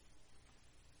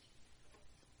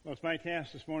Well, it's my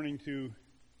task this morning to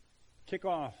kick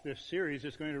off this series.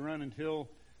 It's going to run until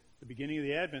the beginning of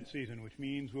the Advent season, which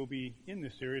means we'll be in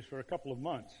this series for a couple of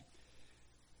months.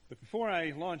 But before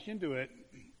I launch into it,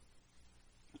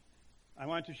 I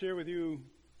want to share with you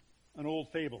an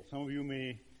old fable. Some of you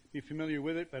may be familiar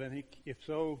with it, but I think if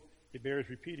so, it bears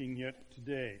repeating yet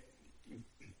today.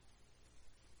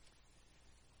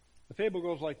 The fable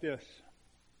goes like this.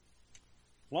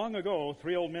 Long ago,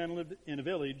 3 old men lived in a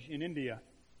village in India.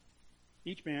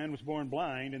 Each man was born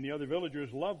blind, and the other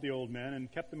villagers loved the old men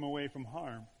and kept them away from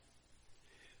harm.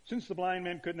 Since the blind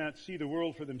men could not see the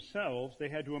world for themselves, they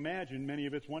had to imagine many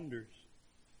of its wonders.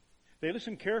 They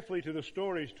listened carefully to the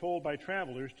stories told by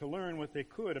travelers to learn what they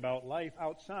could about life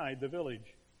outside the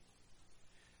village.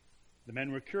 The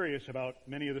men were curious about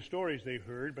many of the stories they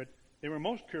heard, but they were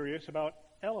most curious about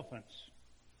elephants.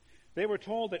 They were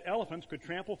told that elephants could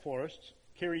trample forests,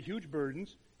 carry huge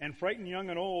burdens, and frighten young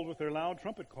and old with their loud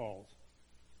trumpet calls.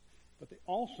 But they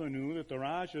also knew that the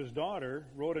Raja's daughter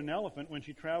rode an elephant when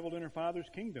she traveled in her father's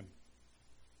kingdom.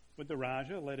 Would the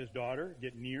Raja let his daughter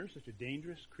get near such a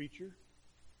dangerous creature?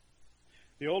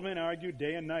 The old men argued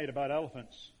day and night about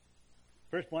elephants.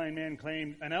 First blind man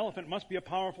claimed an elephant must be a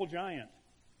powerful giant.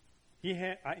 He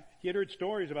had heard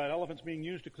stories about elephants being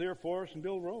used to clear forests and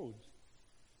build roads.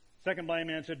 Second blind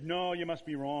man said, no, you must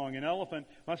be wrong. An elephant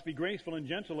must be graceful and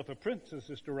gentle if a princess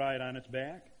is to ride on its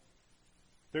back.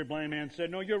 Third blind man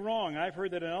said, no, you're wrong. I've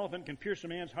heard that an elephant can pierce a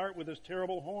man's heart with his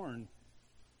terrible horn.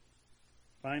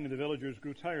 Finally, the villagers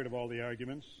grew tired of all the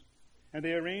arguments, and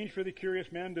they arranged for the curious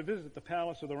men to visit the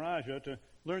palace of the Raja to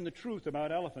learn the truth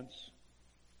about elephants.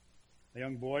 A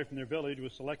young boy from their village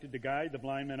was selected to guide the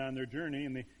blind men on their journey,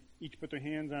 and they each put their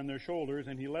hands on their shoulders,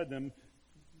 and he led them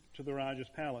to the Raja's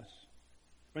palace.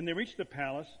 When they reached the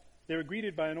palace, they were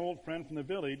greeted by an old friend from the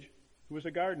village who was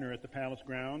a gardener at the palace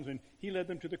grounds, and he led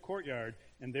them to the courtyard,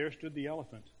 and there stood the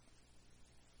elephant.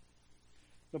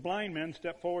 The blind men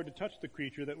stepped forward to touch the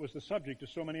creature that was the subject of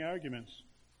so many arguments.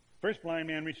 First blind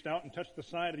man reached out and touched the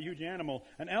side of the huge animal.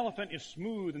 An elephant is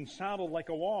smooth and solid like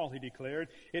a wall, he declared.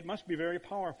 It must be very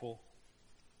powerful.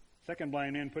 Second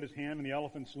blind man put his hand on the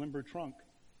elephant's limber trunk.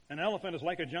 An elephant is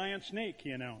like a giant snake,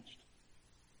 he announced.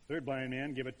 Third blind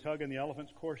man gave a tug on the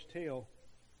elephant's coarse tail.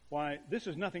 Why, this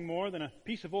is nothing more than a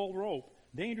piece of old rope.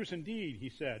 Dangerous indeed, he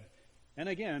said. And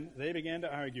again, they began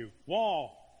to argue.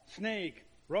 Wall, snake,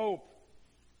 rope.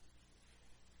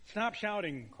 Stop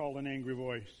shouting, called an angry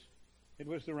voice. It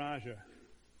was the Raja.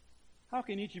 How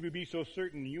can each of you be so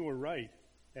certain you were right?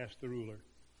 Asked the ruler.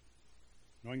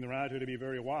 Knowing the Raja to be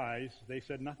very wise, they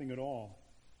said nothing at all.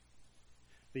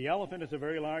 The elephant is a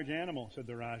very large animal, said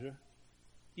the Raja.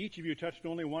 Each of you touched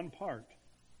only one part.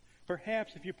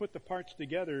 Perhaps if you put the parts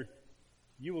together,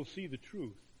 you will see the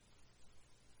truth.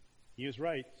 He is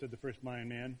right, said the first blind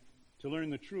man. To learn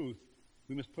the truth,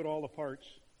 we must put all the parts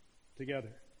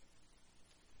together.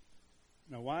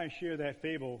 Now, why share that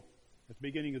fable at the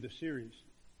beginning of the series?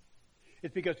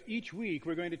 It's because each week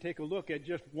we're going to take a look at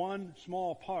just one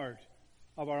small part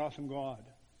of our awesome God.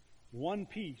 One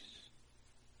piece.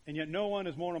 And yet no one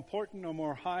is more important or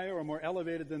more higher or more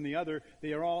elevated than the other.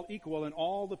 They are all equal, and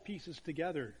all the pieces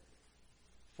together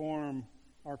form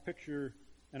our picture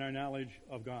and our knowledge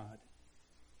of God.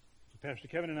 So Pastor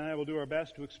Kevin and I will do our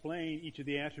best to explain each of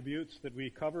the attributes that we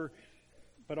cover,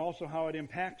 but also how it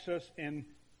impacts us, and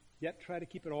yet try to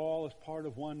keep it all as part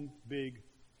of one big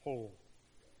whole.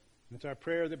 And it's our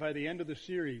prayer that by the end of the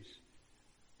series,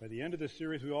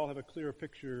 we all have a clearer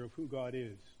picture of who God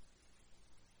is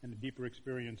and a deeper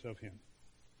experience of Him.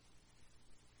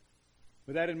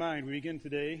 With that in mind, we begin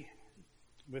today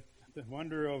with the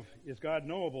wonder of, is God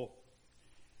knowable?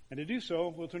 And to do so,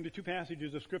 we'll turn to 2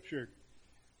 passages of Scripture.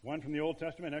 One from the Old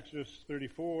Testament, Exodus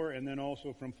 34, and then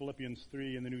also from Philippians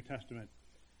 3 in the New Testament.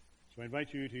 So I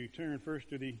invite you to turn first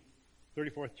to the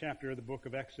 34th chapter of the book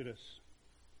of Exodus.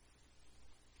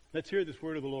 Let's hear this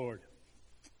word of the Lord.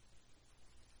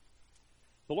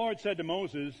 The Lord said to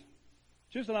Moses,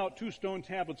 chisel out 2 stone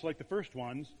tablets like the first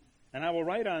ones, and I will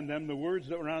write on them the words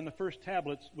that were on the first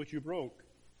tablets which you broke.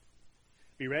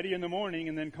 Be ready in the morning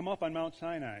and then come up on Mount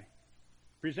Sinai.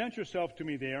 Present yourself to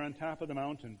me there on top of the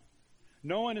mountain.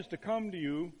 No one is to come to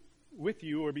you, with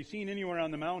you, or be seen anywhere on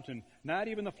the mountain. Not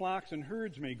even the flocks and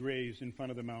herds may graze in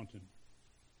front of the mountain.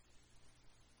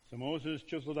 So Moses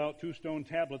chiseled out 2 stone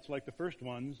tablets like the first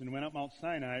ones and went up Mount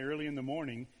Sinai early in the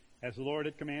morning as the Lord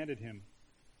had commanded him.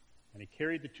 And he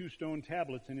carried the 2 stone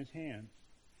tablets in his hand.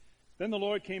 Then the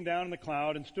Lord came down in the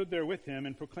cloud and stood there with him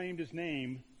and proclaimed his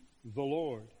name, the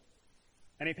Lord.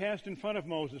 And he passed in front of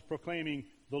Moses proclaiming,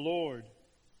 the Lord,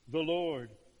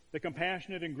 the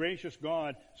compassionate and gracious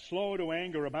God, slow to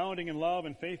anger, abounding in love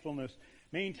and faithfulness,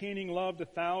 maintaining love to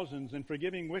thousands, and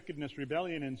forgiving wickedness,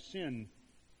 rebellion, and sin.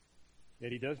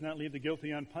 Yet he does not leave the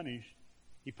guilty unpunished.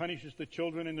 He punishes the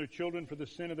children and their children for the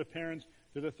sin of the parents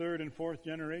to the third and fourth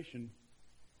generation.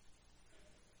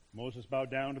 Moses bowed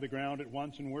down to the ground at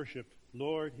once and worshipped.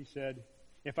 Lord, he said,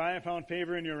 if I have found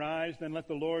favor in your eyes, then let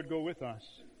the Lord go with us.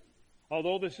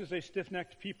 Although this is a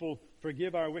stiff-necked people,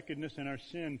 forgive our wickedness and our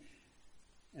sin,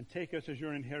 and take us as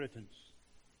your inheritance.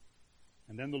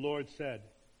 And then the Lord said,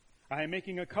 I am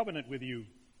making a covenant with you.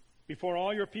 Before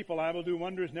all your people I will do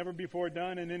wonders never before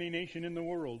done in any nation in the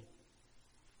world.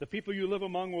 The people you live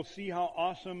among will see how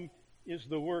awesome is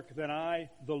the work that I,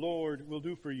 the Lord, will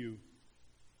do for you.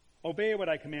 Obey what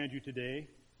I command you today.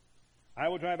 I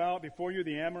will drive out before you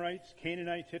the Amorites,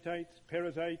 Canaanites, Hittites,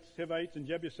 Perizzites, Hivites, and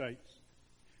Jebusites.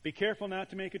 Be careful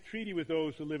not to make a treaty with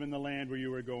those who live in the land where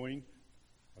you are going,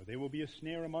 or they will be a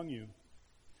snare among you.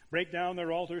 Break down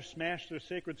their altars, smash their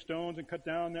sacred stones, and cut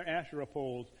down their Asherah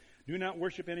poles. Do not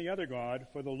worship any other god,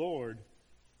 for the Lord,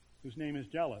 whose name is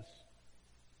jealous,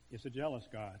 is a jealous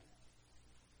God.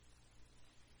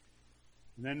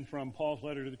 And then from Paul's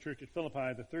letter to the church at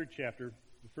Philippi, the 3rd chapter,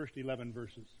 the first 11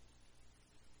 verses.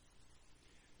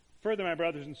 Further, my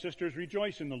brothers and sisters,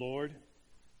 rejoice in the Lord.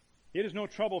 It is no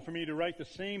trouble for me to write the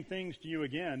same things to you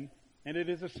again, and it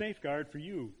is a safeguard for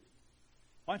you.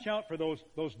 Watch out for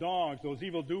those dogs, those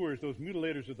evildoers, those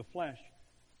mutilators of the flesh.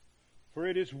 For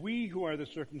it is we who are the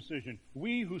circumcision,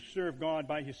 we who serve God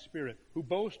by His Spirit, who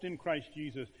boast in Christ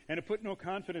Jesus, and who put no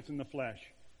confidence in the flesh.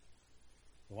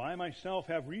 Though I myself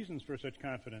have reasons for such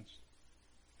confidence.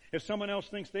 If someone else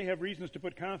thinks they have reasons to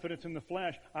put confidence in the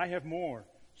flesh, I have more.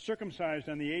 Circumcised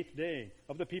on the 8th day,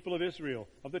 of the people of Israel,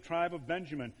 of the tribe of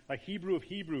Benjamin, a Hebrew of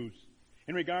Hebrews.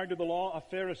 In regard to the law,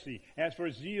 a Pharisee. As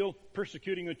for zeal,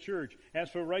 persecuting the church. As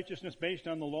for righteousness based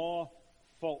on the law,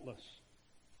 faultless.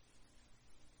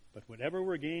 But whatever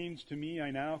were gains to me,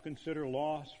 I now consider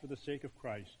loss for the sake of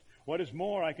Christ. What is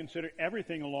more, I consider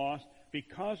everything a loss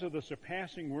because of the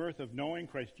surpassing worth of knowing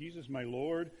Christ Jesus my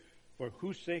Lord, for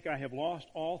whose sake I have lost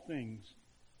all things.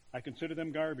 I consider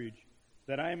them garbage,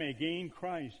 that I may gain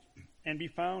Christ and be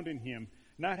found in Him,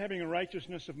 not having a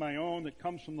righteousness of my own that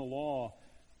comes from the law,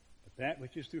 but that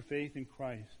which is through faith in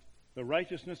Christ, the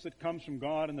righteousness that comes from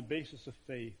God on the basis of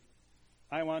faith.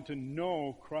 I want to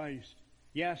know Christ.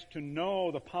 Yes, to know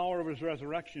the power of His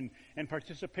resurrection and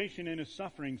participation in His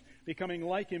sufferings, becoming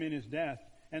like Him in His death,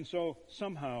 and so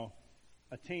somehow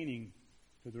attaining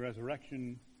to the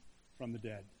resurrection from the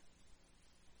dead.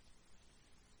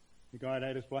 May God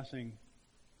add His blessing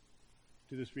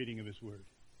to this reading of His Word.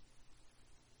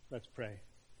 Let's pray.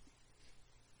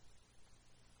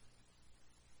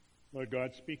 Lord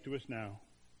God, speak to us now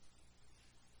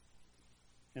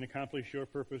and accomplish your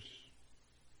purpose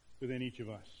within each of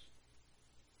us.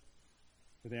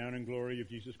 For the honor and glory of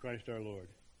Jesus Christ our Lord.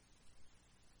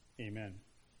 Amen.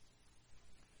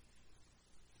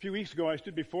 A few weeks ago I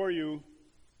stood before you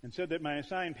and said that my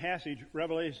assigned passage,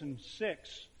 Revelation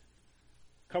 6,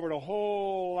 covered a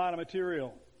whole lot of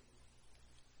material.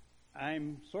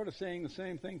 I'm sort of saying the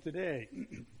same thing today.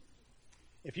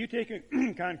 If you take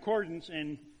a concordance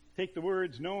and take the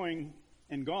words knowing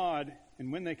and God,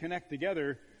 and when they connect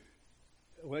together,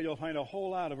 well, you'll find a whole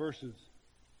lot of verses.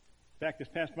 In fact, this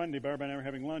past Monday, Barbara and I were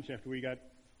having lunch after we got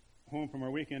home from our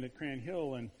weekend at Cran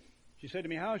Hill, and she said to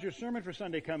me, how's your sermon for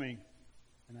Sunday coming?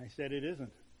 And I said, it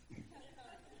isn't.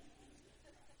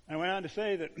 I went on to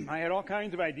say that I had all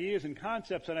kinds of ideas and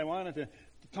concepts that I wanted to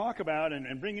talk about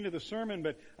and bring into the sermon,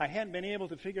 but I hadn't been able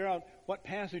to figure out what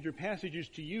passage or passages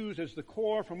to use as the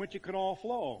core from which it could all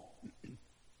flow.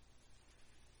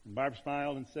 And Barb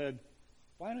smiled and said,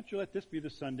 why don't you let this be the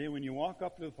Sunday when you walk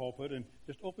up to the pulpit and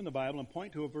just open the Bible and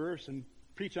point to a verse and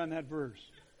preach on that verse?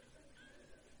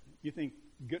 You think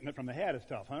getting it from the hat is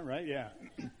tough, huh? Right? Yeah.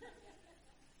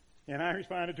 And I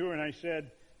responded to her and I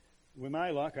said, with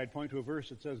my luck, I'd point to a verse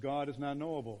that says God is not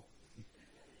knowable.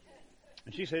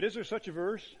 And she said, is there such a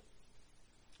verse?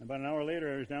 About an hour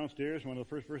later, I was downstairs. One of the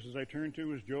first verses I turned to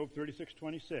was Job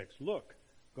 36:26. Look,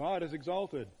 God is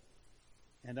exalted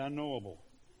and unknowable.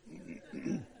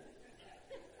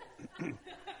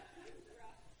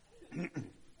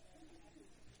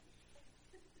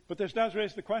 But this does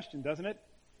raise the question, doesn't it?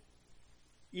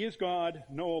 Is God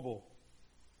knowable?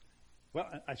 Well,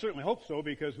 I certainly hope so,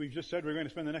 because we've just said we're going to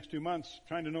spend the next 2 months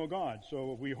trying to know God.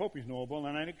 So we hope He's knowable,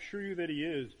 and I assure you that He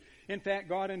is. In fact,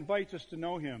 God invites us to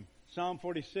know Him. Psalm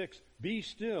 46, be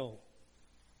still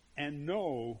and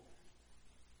know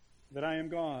that I am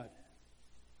God.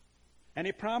 And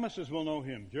He promises we'll know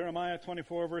Him. Jeremiah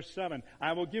 24, verse 7,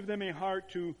 I will give them a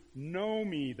heart to know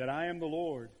me, that I am the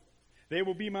Lord. They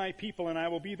will be my people, and I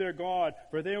will be their God,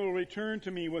 for they will return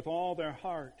to me with all their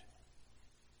heart.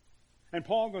 And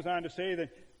Paul goes on to say that,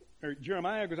 or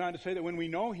Jeremiah goes on to say that when we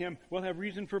know him, we'll have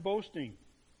reason for boasting.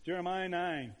 Jeremiah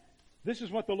 9. This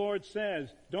is what the Lord says.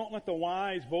 Don't let the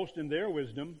wise boast in their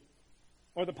wisdom,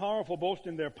 or the powerful boast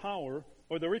in their power,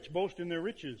 or the rich boast in their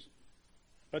riches.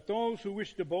 But those who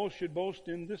wish to boast should boast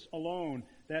in this alone,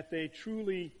 that they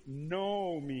truly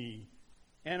know me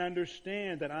and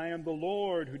understand that I am the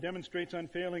Lord who demonstrates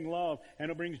unfailing love and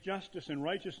who brings justice and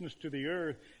righteousness to the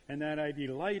earth, and that I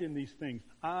delight in these things.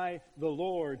 I, the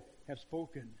Lord, have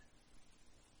spoken.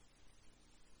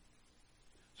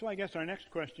 So I guess our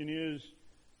next question is,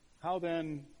 how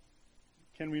then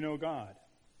can we know God?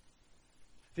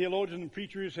 Theologians and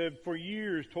preachers have for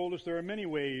years told us there are many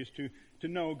ways to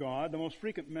know God. The most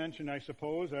frequent mentioned, I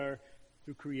suppose, are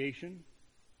through creation,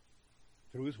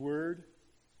 through His Word,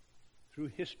 through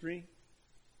history,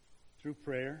 through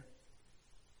prayer.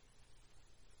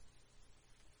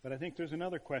 But I think there's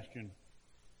another question.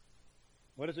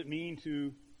 What does it mean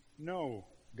to know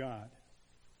God?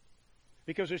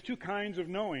 Because there's two kinds of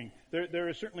knowing. There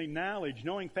is certainly knowledge,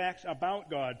 knowing facts about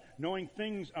God, knowing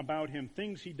things about Him,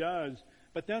 things He does.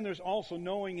 But then there's also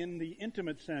knowing in the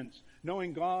intimate sense,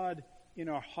 knowing God in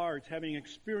our hearts, having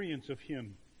experience of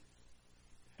Him.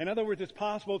 In other words, it's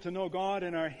possible to know God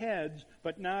in our heads,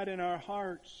 but not in our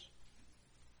hearts.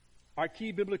 Our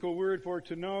key biblical word for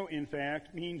to know, in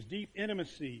fact, means deep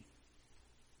intimacy.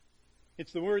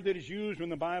 It's the word that is used when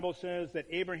the Bible says that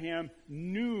Abraham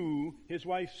knew his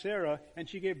wife Sarah, and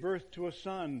she gave birth to a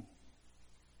son.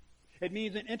 It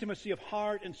means an intimacy of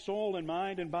heart and soul and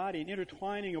mind and body, an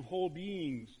intertwining of whole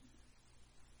beings.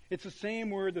 It's the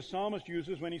same word the psalmist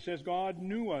uses when he says, God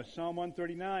knew us. Psalm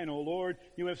 139, O Lord,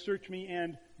 you have searched me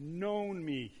and known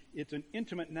me. It's an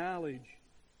intimate knowledge.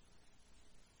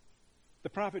 The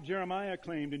prophet Jeremiah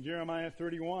claimed in Jeremiah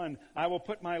 31, I will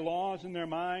put my laws in their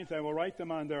minds, I will write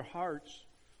them on their hearts.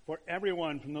 For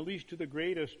everyone, from the least to the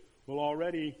greatest, will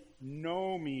already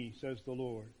know me, says the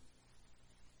Lord.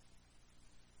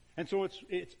 And so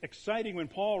it's exciting when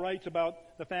Paul writes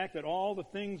about the fact that all the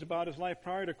things about his life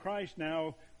prior to Christ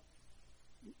now,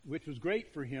 which was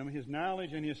great for him, his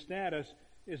knowledge and his status,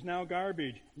 is now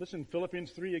garbage. Listen,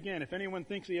 Philippians 3 again. If anyone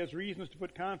thinks he has reasons to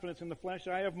put confidence in the flesh,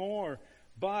 I have more.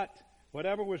 But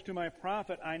whatever was to my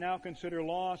profit, I now consider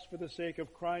loss for the sake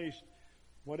of Christ.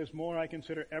 What is more, I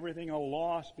consider everything a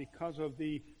loss because of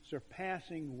the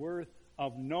surpassing worth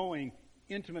of knowing,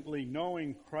 intimately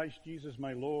knowing Christ Jesus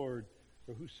my Lord,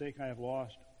 for whose sake I have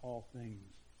lost all things.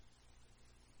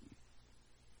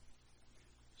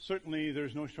 Certainly,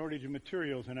 there's no shortage of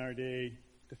materials in our day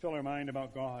to fill our mind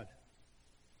about God.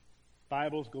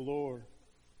 Bibles galore,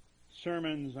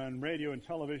 sermons on radio and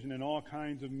television and all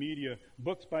kinds of media,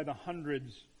 books by the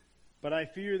hundreds. But I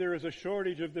fear there is a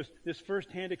shortage of this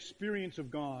first-hand experience of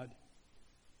God.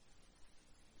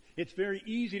 It's very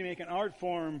easy to make an art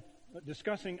form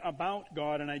discussing about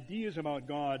God and ideas about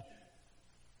God,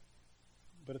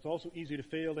 but it's also easy to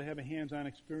fail to have a hands-on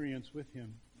experience with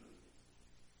Him.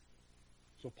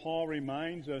 So Paul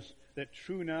reminds us that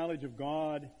true knowledge of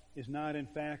God is not in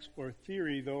facts or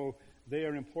theory, though they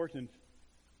are important,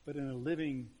 but in a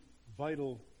living,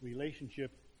 vital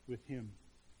relationship with Him.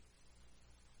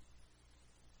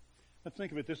 Let's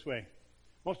think of it this way.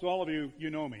 Most of all of you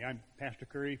know me. I'm Pastor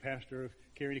Curry, pastor of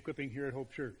Care and Equipping here at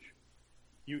Hope Church.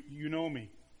 You know me.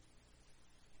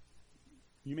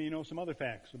 You may know some other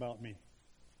facts about me.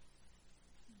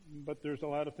 But there's a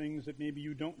lot of things that maybe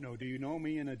you don't know. Do you know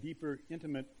me in a deeper,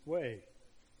 intimate way?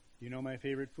 Do you know my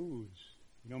favorite foods?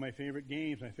 Do you know my favorite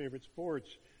games, my favorite sports?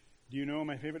 Do you know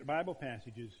my favorite Bible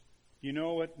passages? Do you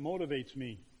know what motivates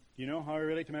me? Do you know how I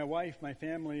relate to my wife, my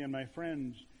family, and my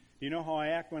friends? Do you know how I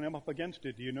act when I'm up against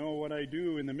it? Do you know what I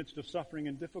do in the midst of suffering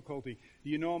and difficulty? Do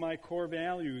you know my core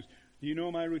values? Do you know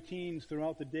my routines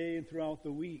throughout the day and throughout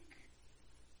the week?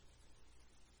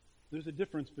 There's a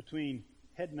difference between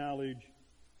head knowledge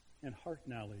and heart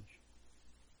knowledge.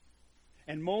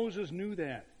 And Moses knew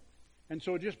that. And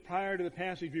so just prior to the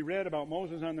passage we read about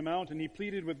Moses on the mountain, he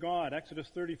pleaded with God, Exodus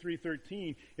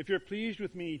 33:13, if you're pleased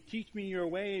with me, teach me your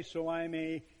ways so I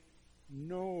may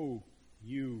know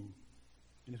you.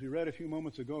 And as we read a few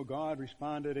moments ago, God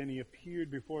responded and He appeared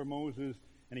before Moses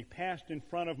and He passed in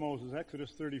front of Moses,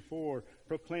 Exodus 34,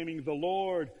 proclaiming, the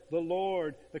Lord,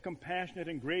 the compassionate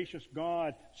and gracious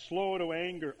God, slow to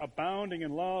anger, abounding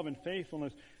in love and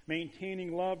faithfulness,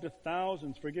 maintaining love to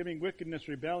thousands, forgiving wickedness,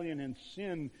 rebellion, and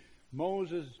sin.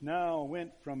 Moses now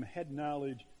went from head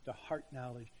knowledge to heart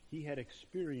knowledge. He had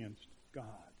experienced God.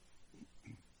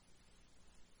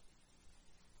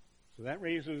 So that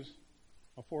raises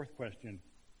a fourth question.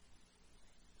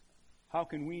 How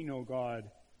can we know God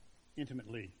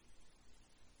intimately?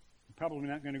 We're probably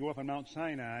not going to go up on Mount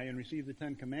Sinai and receive the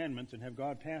Ten Commandments and have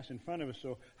God pass in front of us,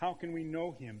 so how can we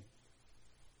know Him?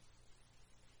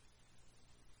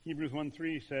 Hebrews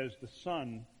 1:3 says, the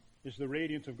Son is the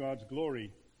radiance of God's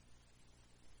glory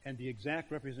and the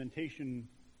exact representation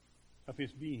of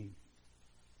His being.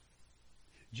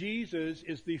 Jesus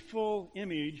is the full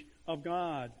image of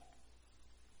God.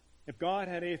 If God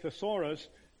had a thesaurus,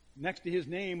 next to His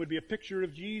name would be a picture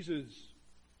of Jesus.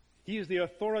 He is the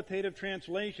authoritative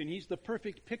translation. He's the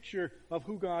perfect picture of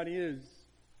who God is.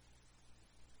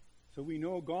 So we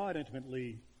know God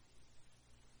intimately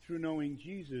through knowing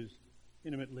Jesus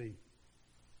intimately.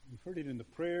 We've heard it in the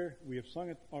prayer. We have sung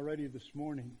it already this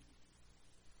morning.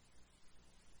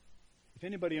 If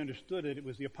anybody understood it, it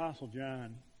was the Apostle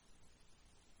John.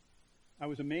 I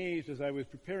was amazed as I was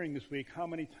preparing this week how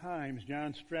many times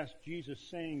John stressed Jesus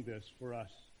saying this for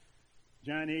us.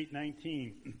 John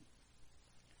 8:19.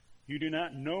 You do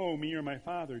not know me or my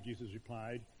Father, Jesus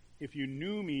replied. If you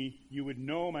knew me, you would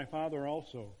know my Father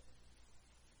also.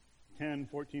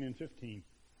 10:14 and 15.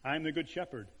 I am the good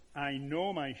shepherd. I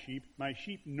know my sheep. My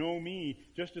sheep know me,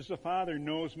 just as the Father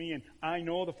knows me, and I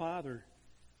know the Father.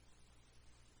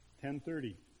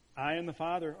 10:30. I and the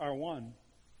Father are one.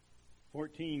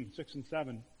 14:6 and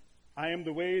 7. I am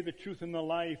the way, the truth, and the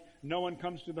life. No one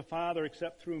comes to the Father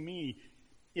except through me.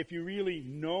 If you really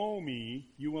know me,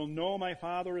 you will know my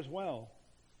Father as well.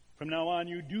 From now on,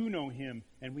 you do know Him,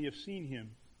 and we have seen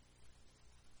Him.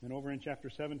 And over in chapter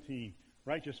 17,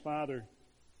 righteous Father,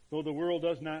 though the world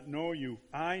does not know you,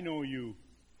 I know you,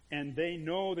 and they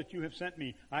know that you have sent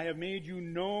me. I have made you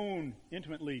known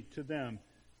intimately to them,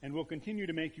 and will continue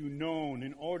to make you known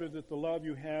in order that the love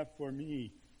you have for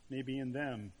me may be in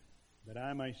them, that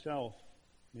I myself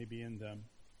may be in them.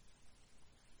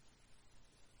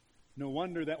 No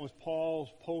wonder that was Paul's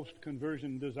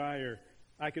post-conversion desire.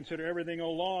 I consider everything a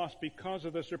loss because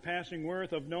of the surpassing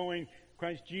worth of knowing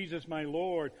Christ Jesus my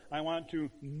Lord. I want to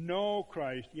know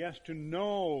Christ, yes, to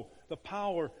know the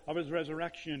power of His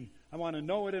resurrection. I want to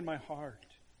know it in my heart.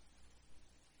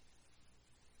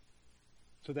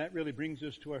 So that really brings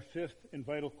us to our fifth and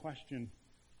vital question.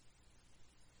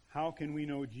 How can we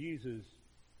know Jesus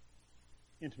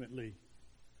intimately?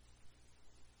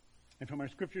 And from our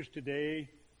scriptures today,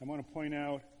 I want to point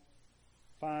out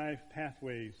 5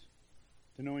 pathways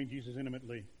to knowing Jesus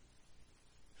intimately.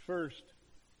 First,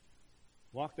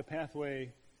 walk the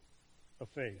pathway of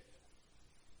faith.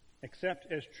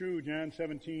 Accept as true John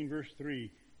 17, verse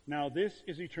 3. Now this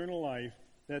is eternal life,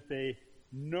 that they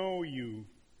know you,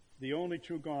 the only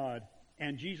true God,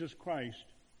 and Jesus Christ,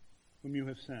 whom you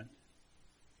have sent.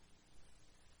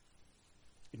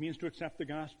 It means to accept the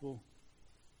gospel.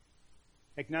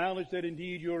 Acknowledge that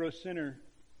indeed you're a sinner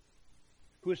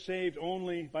who is saved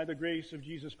only by the grace of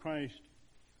Jesus Christ.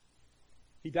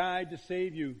 He died to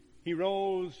save you. He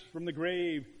rose from the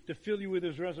grave to fill you with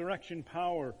His resurrection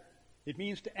power. It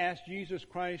means to ask Jesus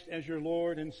Christ as your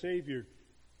Lord and Savior.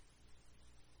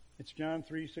 It's John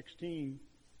 3:16.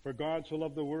 For God so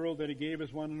loved the world that He gave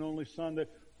His one and only Son, that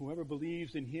whoever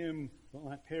believes in Him will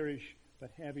not perish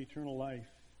but have eternal life.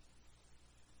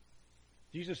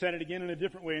 Jesus said it again in a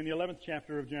different way in the 11th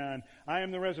chapter of John. I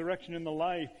am the resurrection and the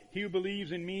life. He who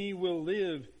believes in me will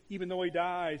live, even though he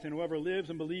dies, and whoever lives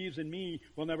and believes in me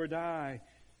will never die.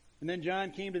 And then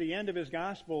John came to the end of his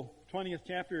gospel, 20th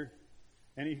chapter,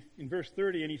 and in verse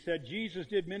 30, and he said, Jesus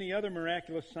did many other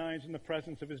miraculous signs in the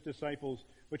presence of His disciples,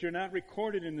 which are not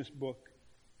recorded in this book.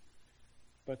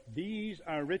 But these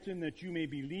are written that you may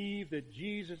believe that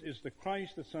Jesus is the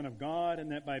Christ, the Son of God,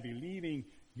 and that by believing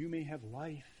you may have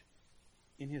life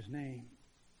in His name.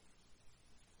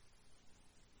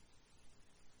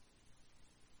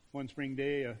 One spring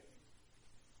day, a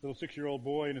little 6-year-old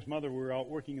boy and his mother were out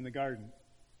working in the garden.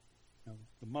 Now,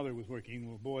 the mother was working, the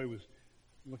little boy was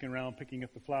looking around picking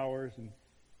up the flowers, and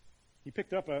he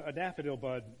picked up a daffodil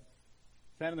bud,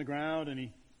 sat on the ground, and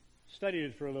he studied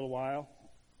it for a little while.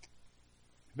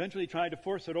 Eventually he tried to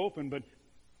force it open,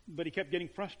 but he kept getting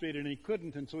frustrated and he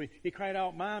couldn't, and so he cried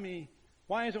out, Mommy,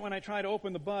 why is it when I try to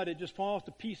open the bud, it just falls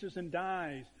to pieces and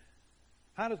dies?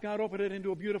 How does God open it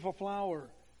into a beautiful flower?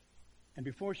 And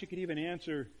before she could even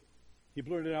answer, he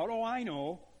blurted out, oh, I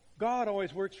know. God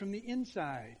always works from the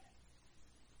inside.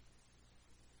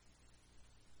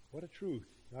 What a truth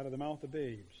out of the mouth of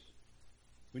babes.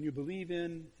 When you believe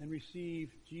in and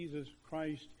receive Jesus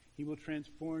Christ, He will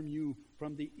transform you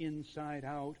from the inside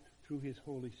out through His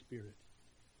Holy Spirit.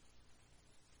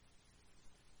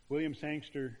 William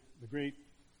Sangster, the great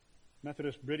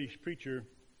Methodist British preacher,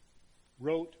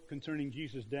 wrote concerning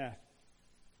Jesus' death.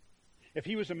 If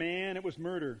He was a man, it was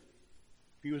murder.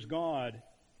 If he was God,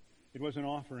 it was an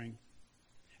offering.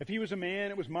 If he was a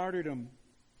man, it was martyrdom.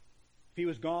 If he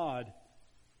was God,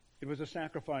 it was a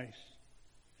sacrifice.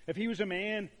 If he was a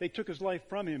man, they took his life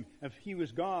from him. If he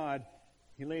was God,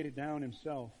 he laid it down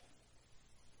himself.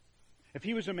 If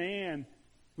he was a man,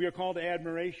 we are called to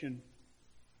admiration.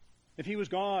 If he was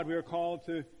God, we are called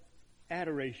to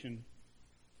adoration.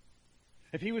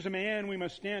 If he was a man, we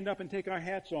must stand up and take our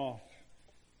hats off.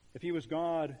 If he was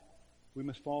God, we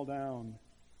must fall down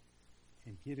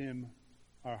and give him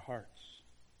our hearts.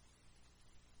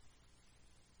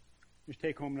 Here's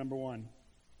take home number one.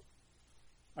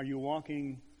 Are you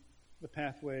walking the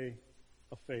pathway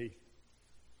of faith?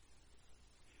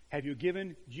 Have you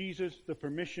given Jesus the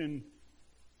permission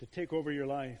to take over your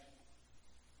life?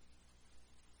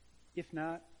 If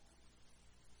not,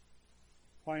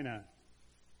 why not?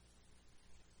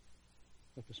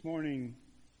 Let this morning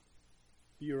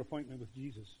be your appointment with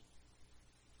Jesus.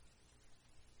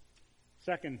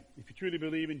 Second, if you truly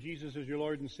believe in Jesus as your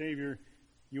Lord and Savior,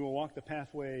 you will walk the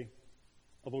pathway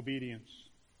of obedience.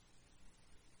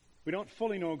 We don't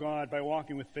fully know God by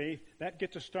walking with faith. That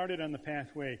gets us started on the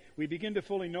pathway. We begin to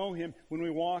fully know Him when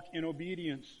we walk in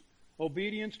obedience.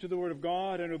 Obedience to the Word of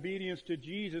God and obedience to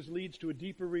Jesus leads to a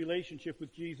deeper relationship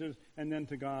with Jesus and then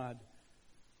to God.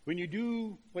 When you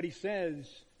do what He says,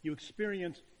 you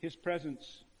experience His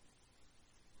presence.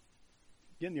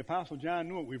 Again, the Apostle John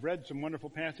knew it. We've read some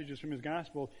wonderful passages from his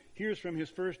gospel. Here's from his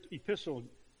first epistle,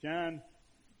 1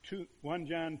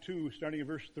 John 2, starting at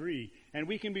verse 3. And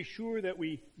we can be sure that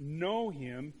we know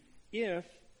Him if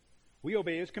we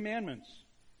obey His commandments.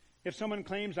 If someone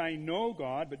claims, I know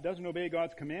God, but doesn't obey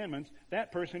God's commandments,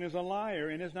 that person is a liar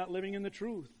and is not living in the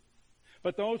truth.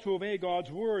 But those who obey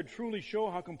God's word truly show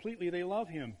how completely they love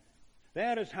Him.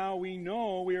 That is how we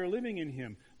know we are living in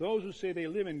Him. Those who say they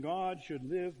live in God should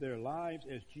live their lives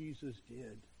as Jesus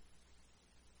did.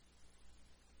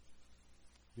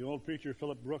 The old preacher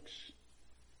Philip Brooks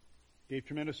gave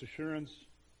tremendous assurance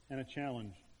and a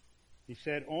challenge. He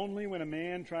said, only when a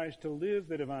man tries to live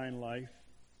the divine life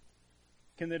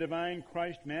can the divine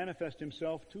Christ manifest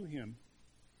Himself to him.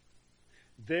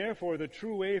 Therefore, the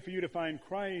true way for you to find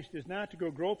Christ is not to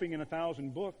go groping in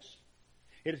 1,000 books.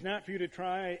 It is not for you to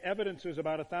try evidences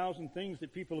about 1,000 things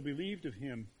that people have believed of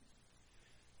Him.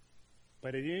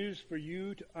 But it is for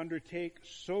you to undertake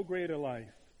so great a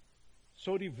life,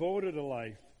 so devoted a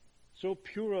life, so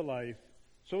pure a life,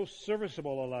 so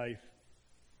serviceable a life,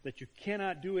 that you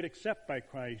cannot do it except by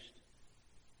Christ,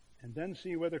 and then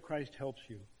see whether Christ helps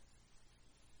you.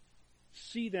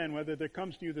 See then whether there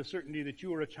comes to you the certainty that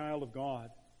you are a child of God.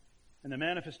 And the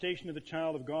manifestation of the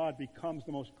child of God becomes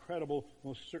the most credible,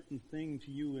 most certain thing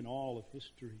to you in all of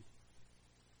history.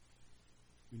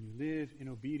 When you live in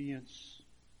obedience,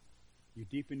 you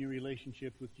deepen your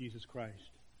relationship with Jesus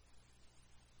Christ.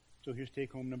 So here's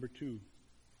take home number 2.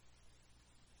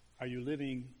 Are you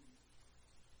living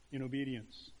in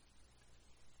obedience?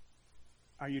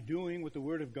 Are you doing what the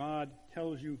Word of God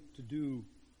tells you to do?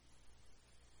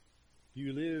 Do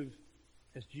you live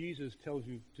as Jesus tells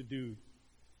you to do?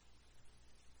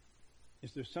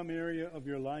 Is there some area of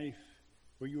your life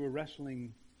where you are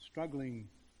wrestling, struggling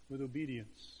with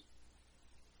obedience?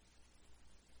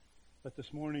 Let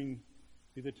this morning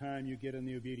be the time you get on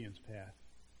the obedience path.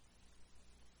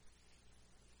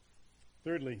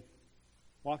 Thirdly,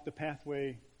 walk the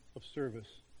pathway of service.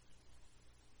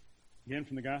 Again,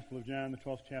 from the Gospel of John, the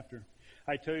 12th chapter.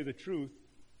 I tell you the truth,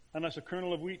 unless a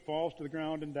kernel of wheat falls to the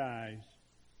ground and dies,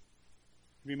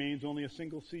 it remains only a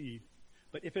single seed.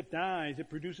 But if it dies, it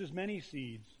produces many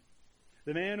seeds.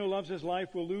 The man who loves his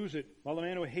life will lose it, while the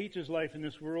man who hates his life in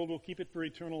this world will keep it for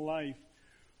eternal life.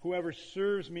 Whoever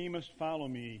serves me must follow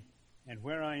me, and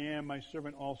where I am, my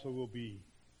servant also will be.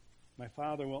 My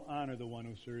Father will honor the one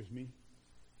who serves me.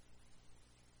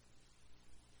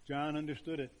 John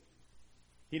understood it.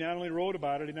 He not only wrote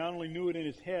about it, he not only knew it in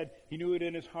his head, he knew it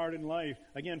in his heart and life.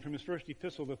 Again, from his first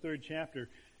epistle, the 3rd chapter.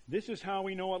 This is how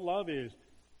we know what love is.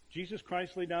 Jesus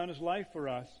Christ laid down His life for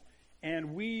us,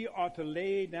 and we ought to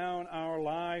lay down our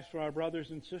lives for our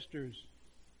brothers and sisters.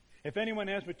 If anyone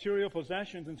has material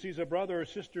possessions and sees a brother or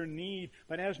sister in need,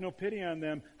 but has no pity on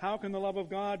them, how can the love of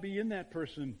God be in that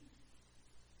person?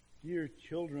 Dear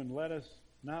children, let us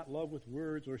not love with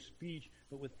words or speech,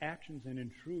 but with actions and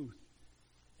in truth.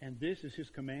 And this is His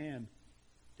command,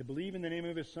 to believe in the name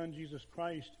of His Son, Jesus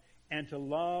Christ, and to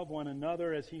love one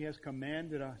another as He has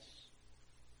commanded us.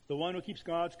 The one who keeps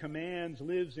God's commands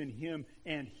lives in Him,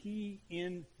 and He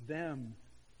in them.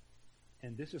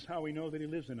 And this is how we know that He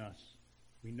lives in us.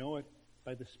 We know it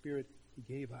by the Spirit He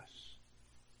gave us.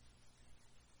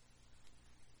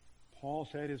 Paul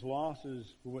said his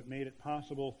losses were what made it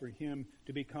possible for him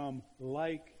to become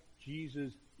like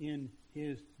Jesus in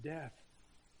his death.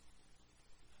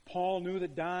 Paul knew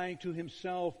that dying to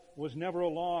himself was never a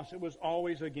loss. It was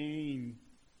always a gain.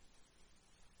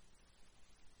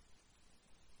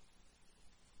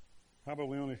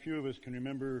 Probably only a few of us can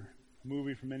remember a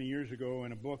movie from many years ago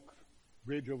and a book,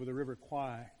 Bridge Over the River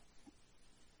Kwai.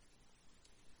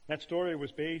 That story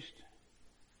was based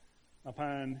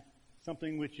upon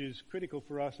something which is critical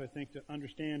for us, I think, to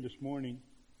understand this morning.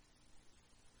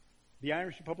 The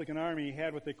Irish Republican Army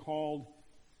had what they called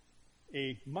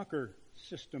a mucker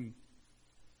system.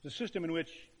 It's a system in which,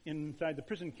 inside the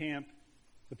prison camp,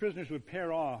 the prisoners would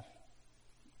pair off,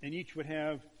 and each would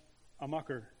have a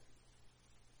mucker.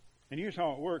 And here's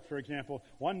how it worked, for example.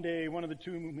 One day, one of the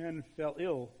two men fell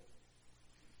ill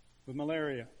with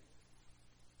malaria.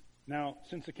 Now,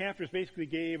 since the captors basically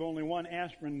gave only one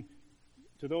aspirin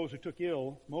to those who took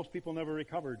ill, most people never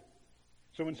recovered.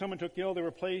 So when someone took ill, they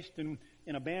were placed in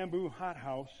a bamboo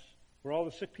hothouse where all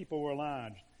the sick people were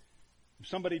lodged. If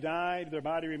somebody died, their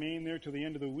body remained there till the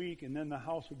end of the week, and then the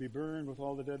house would be burned with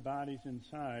all the dead bodies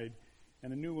inside,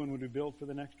 and a new one would be built for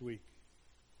the next week.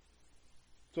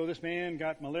 So this man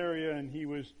got malaria, and he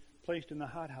was placed in the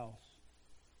hothouse.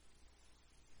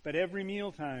 But every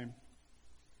mealtime,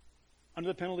 under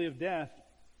the penalty of death,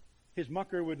 his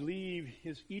mucker would leave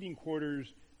his eating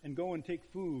quarters and go and take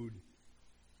food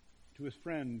to his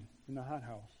friend in the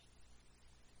hothouse.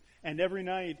 And every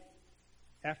night,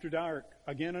 after dark,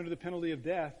 again under the penalty of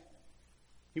death,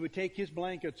 he would take his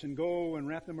blankets and go and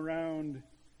wrap them around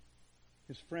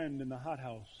his friend in the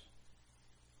hothouse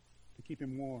to keep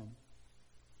him warm.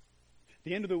 At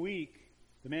the end of the week,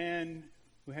 the man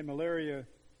who had malaria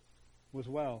was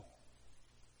well.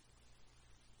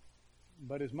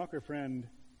 But his mucker friend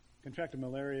contracted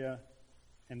malaria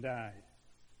and died.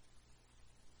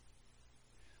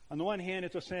 On the one hand,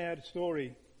 it's a sad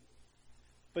story.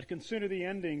 But consider the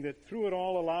ending, that through it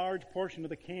all, a large portion of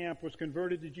the camp was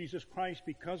converted to Jesus Christ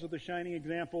because of the shining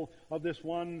example of this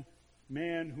one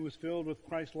man who was filled with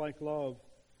Christ-like love.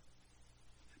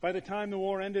 By the time the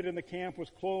war ended and the camp was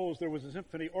closed, there was a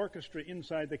symphony orchestra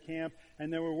inside the camp,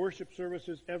 and there were worship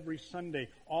services every Sunday,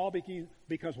 all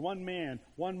because one man,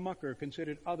 one mucker,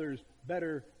 considered others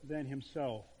better than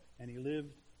himself, and he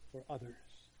lived for others.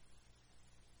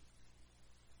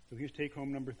 So here's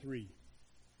take-home number 3.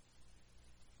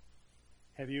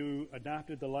 Have you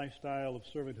adopted the lifestyle of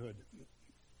servanthood?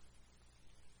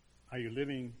 Are you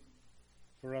living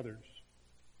for others?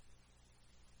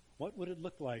 What would it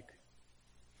look like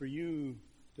for you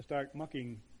to start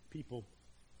mucking people?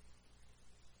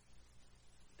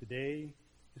 Today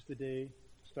is the day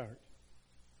to start.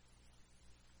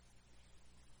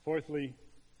 Fourthly,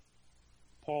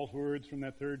 Paul's words from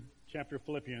that 3rd chapter of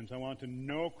Philippians. I want to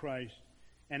know Christ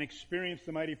and experience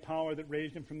the mighty power that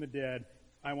raised him from the dead.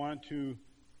 I want to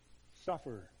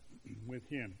suffer with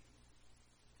him.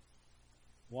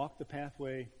 Walk the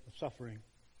pathway of suffering.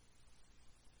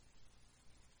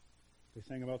 They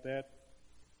sang about that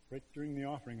right during the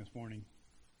offering this morning.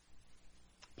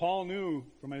 Paul knew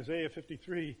from Isaiah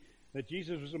 53 that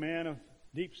Jesus was a man of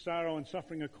deep sorrow and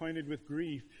suffering, acquainted with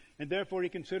grief, and therefore he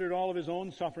considered all of his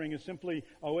own suffering as simply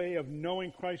a way of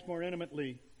knowing Christ more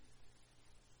intimately.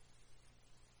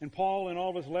 And Paul, in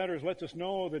all of his letters, lets us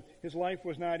know that his life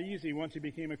was not easy once he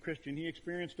became a Christian. He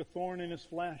experienced a thorn in his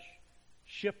flesh,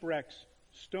 shipwrecks,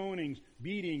 stonings,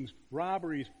 beatings,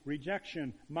 robberies,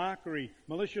 rejection, mockery,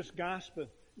 malicious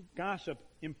gossip,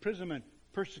 imprisonment,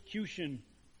 persecution.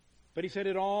 But he said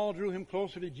it all drew him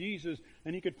closer to Jesus,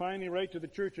 and he could finally write to the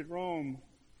church at Rome,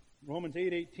 Romans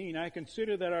 8:18, I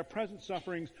consider that our present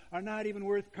sufferings are not even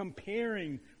worth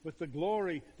comparing with the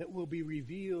glory that will be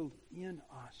revealed in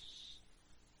us.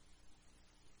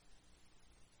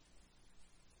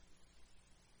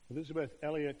 Elizabeth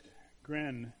Elliot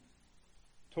Gren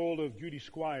told of Judy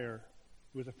Squire,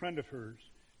 who was a friend of hers.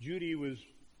 Judy was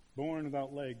born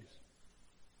without legs.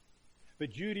 But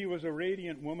Judy was a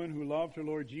radiant woman who loved her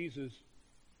Lord Jesus.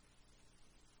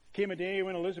 Came a day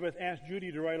when Elizabeth asked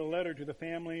Judy to write a letter to the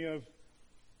family of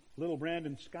little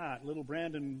Brandon Scott. Little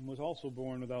Brandon was also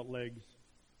born without legs.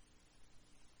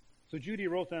 So Judy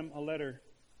wrote them a letter.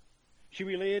 She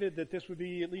related that this would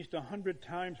be at least 100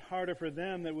 times harder for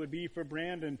them than it would be for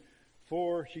Brandon.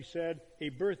 For, she said, a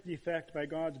birth defect by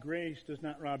God's grace does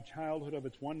not rob childhood of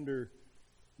its wonder,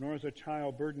 nor is a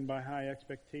child burdened by high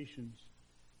expectations.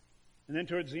 And then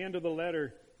towards the end of the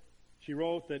letter, she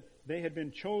wrote that they had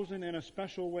been chosen in a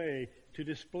special way to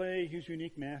display his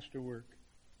unique masterwork.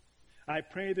 I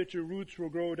pray that your roots will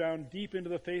grow down deep into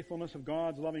the faithfulness of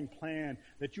God's loving plan,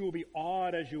 that you will be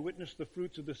awed as you witness the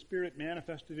fruits of the Spirit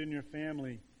manifested in your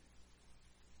family.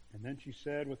 And then she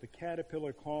said, what the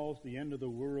caterpillar calls the end of the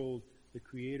world, the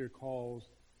Creator calls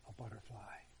a butterfly.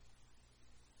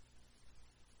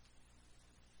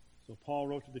 So Paul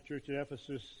wrote to the church at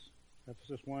Ephesus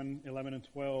 1:11 and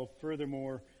 12,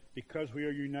 furthermore, because we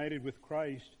are united with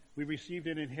Christ, we received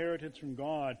an inheritance from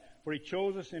God, for He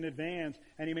chose us in advance,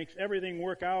 and He makes everything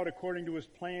work out according to His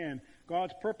plan.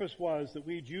 God's purpose was that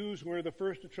we Jews were the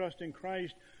first to trust in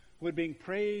Christ would bring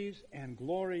praise and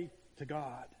glory to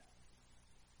God.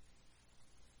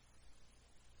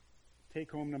 Take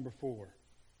home number 4.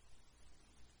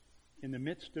 In the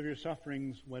midst of your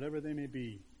sufferings, whatever they may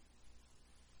be,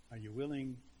 are you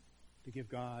willing to give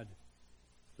God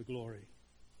the glory?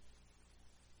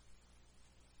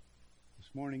 This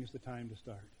morning is the time to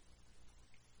start.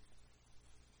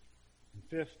 And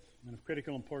fifth, and of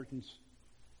critical importance,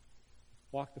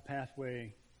 walk the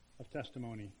pathway of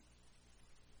testimony.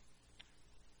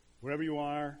 Wherever you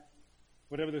are,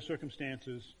 whatever the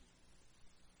circumstances,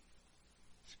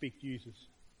 speak Jesus.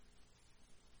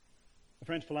 The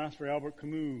French philosopher Albert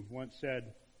Camus once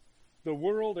said, the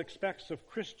world expects of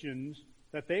Christians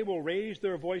that they will raise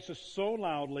their voices so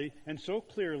loudly and so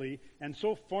clearly and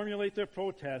so formulate their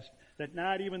protest that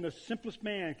not even the simplest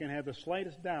man can have the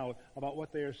slightest doubt about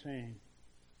what they are saying.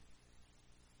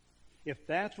 If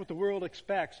that's what the world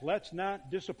expects, let's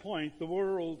not disappoint the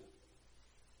world.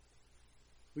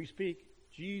 We speak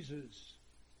Jesus.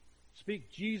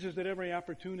 Speak Jesus at every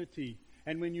opportunity.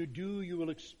 And when you do, you will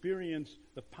experience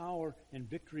the power and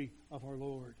victory of our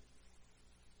Lord.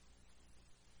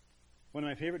 One of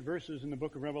my favorite verses in the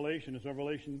book of Revelation is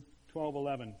Revelation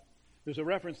 12:11. There's a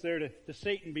reference there to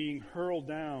Satan being hurled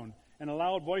down, and a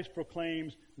loud voice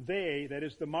proclaims, they, that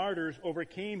is the martyrs,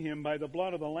 overcame him by the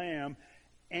blood of the Lamb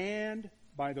and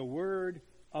by the word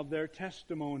of their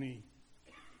testimony.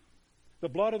 The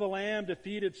blood of the Lamb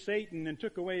defeated Satan and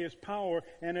took away his power,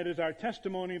 and it is our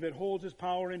testimony that holds his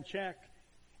power in check.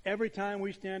 Every time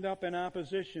we stand up in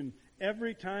opposition,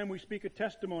 every time we speak a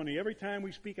testimony, every time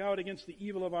we speak out against the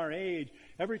evil of our age,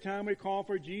 every time we call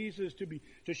for Jesus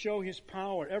to show His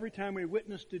power, every time we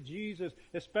witness to Jesus,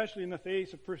 especially in the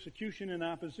face of persecution and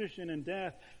opposition and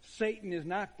death, Satan is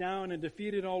knocked down and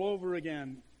defeated all over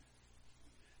again.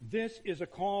 This is a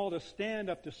call to stand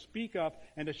up, to speak up,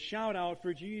 and to shout out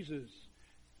for Jesus.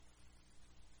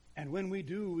 And when we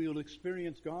do, we will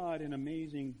experience God in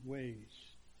amazing ways.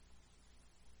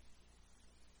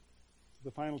 The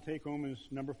final take-home is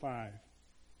number 5.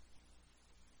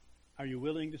 Are you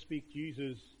willing to speak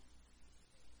Jesus,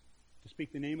 to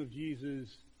speak the name of Jesus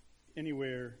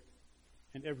anywhere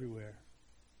and everywhere?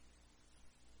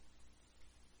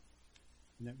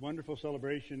 In that wonderful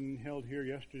celebration held here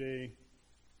yesterday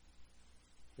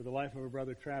for the life of our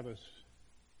brother Travis,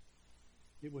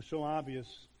 it was so obvious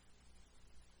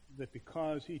that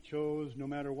because he chose, no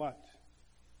matter what,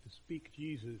 to speak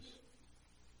Jesus,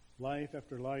 life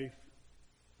after life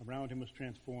around him was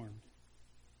transformed.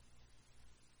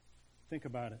 Think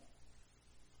about it.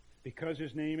 Because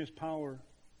His name is power,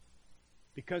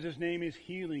 because His name is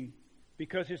healing,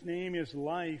 because His name is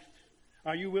life,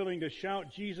 are you willing to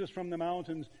shout Jesus from the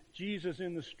mountains, Jesus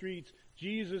in the streets,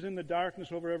 Jesus in the darkness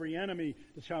over every enemy,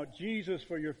 to shout Jesus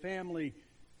for your family,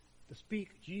 to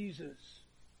speak Jesus?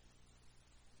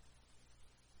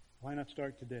 Why not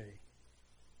start today?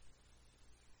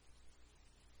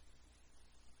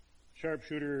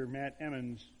 Sharpshooter Matt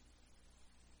Emmons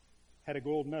had a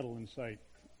gold medal in sight.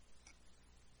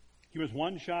 He was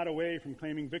one shot away from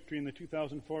claiming victory in the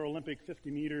 2004 Olympic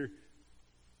 50-meter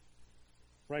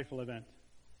rifle event.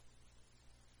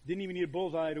 Didn't even need a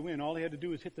bullseye to win. All he had to do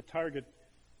was hit the target.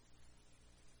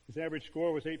 His average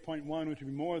score was 8.1, which would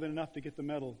be more than enough to get the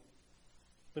medal.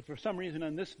 But for some reason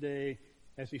on this day,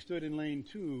 as he stood in lane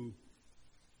 2,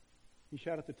 he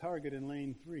shot at the target in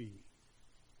lane 3.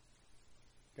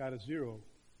 Got a 0.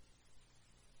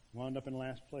 Wound up in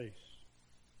last place.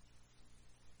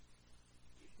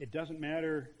 It doesn't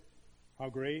matter how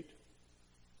great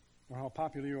or how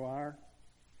popular you are,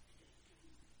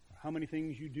 or how many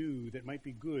things you do that might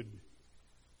be good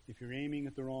if you're aiming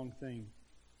at the wrong thing.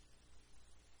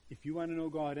 If you want to know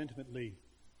God intimately,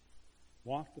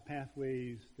 walk the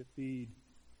pathways that lead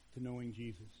to knowing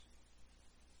Jesus.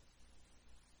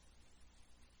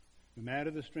 No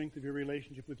matter the strength of your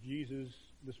relationship with Jesus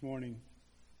this morning,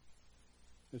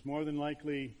 there's more than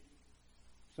likely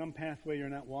some pathway you're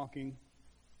not walking,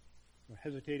 or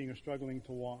hesitating or struggling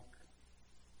to walk,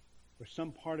 or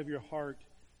some part of your heart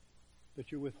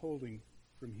that you're withholding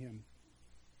from Him.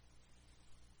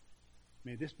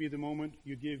 May this be the moment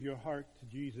you give your heart to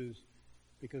Jesus,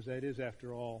 because that is,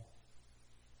 after all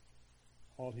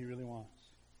he really wants.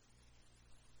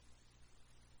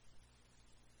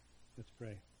 Let's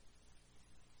pray.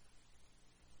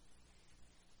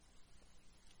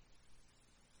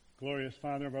 Glorious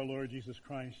Father of our Lord Jesus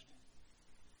Christ,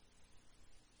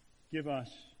 give us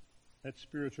that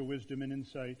spiritual wisdom and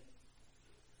insight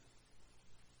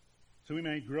so we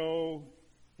may grow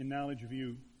in knowledge of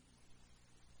you.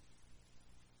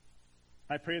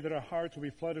 I pray that our hearts will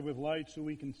be flooded with light so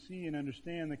we can see and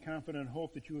understand the confident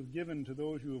hope that you have given to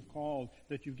those you have called,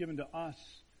 that you've given to us,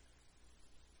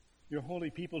 your holy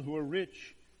people who are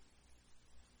rich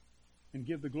and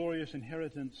give the glorious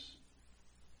inheritance.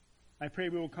 I pray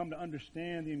we will come to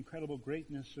understand the incredible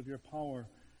greatness of your power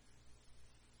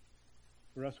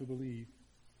for us who believe.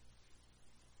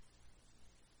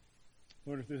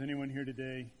 Lord, if there's anyone here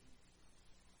today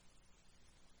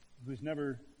who's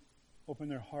never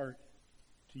opened their heart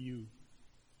to you,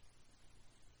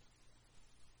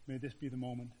 may this be the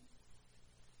moment.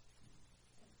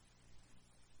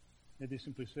 May they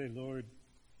simply say, Lord,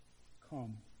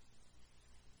 come.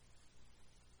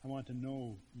 I want to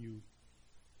know you.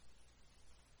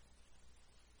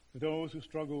 For those who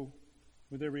struggle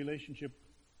with their relationship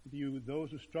with you,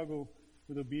 those who struggle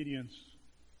with obedience,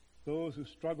 those who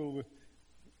struggle with,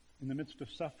 in the midst of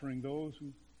suffering, those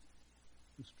who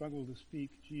struggle to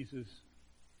speak Jesus,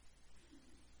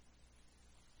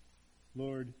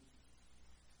 Lord,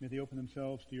 may they open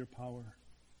themselves to your power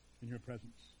and your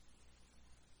presence.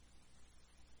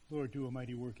 Lord, do a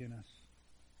mighty work in us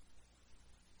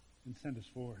and send us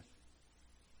forth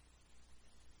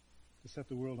to set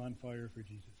the world on fire for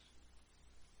Jesus,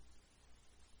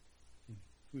 in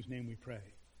whose name we pray.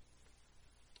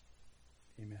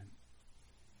 Amen.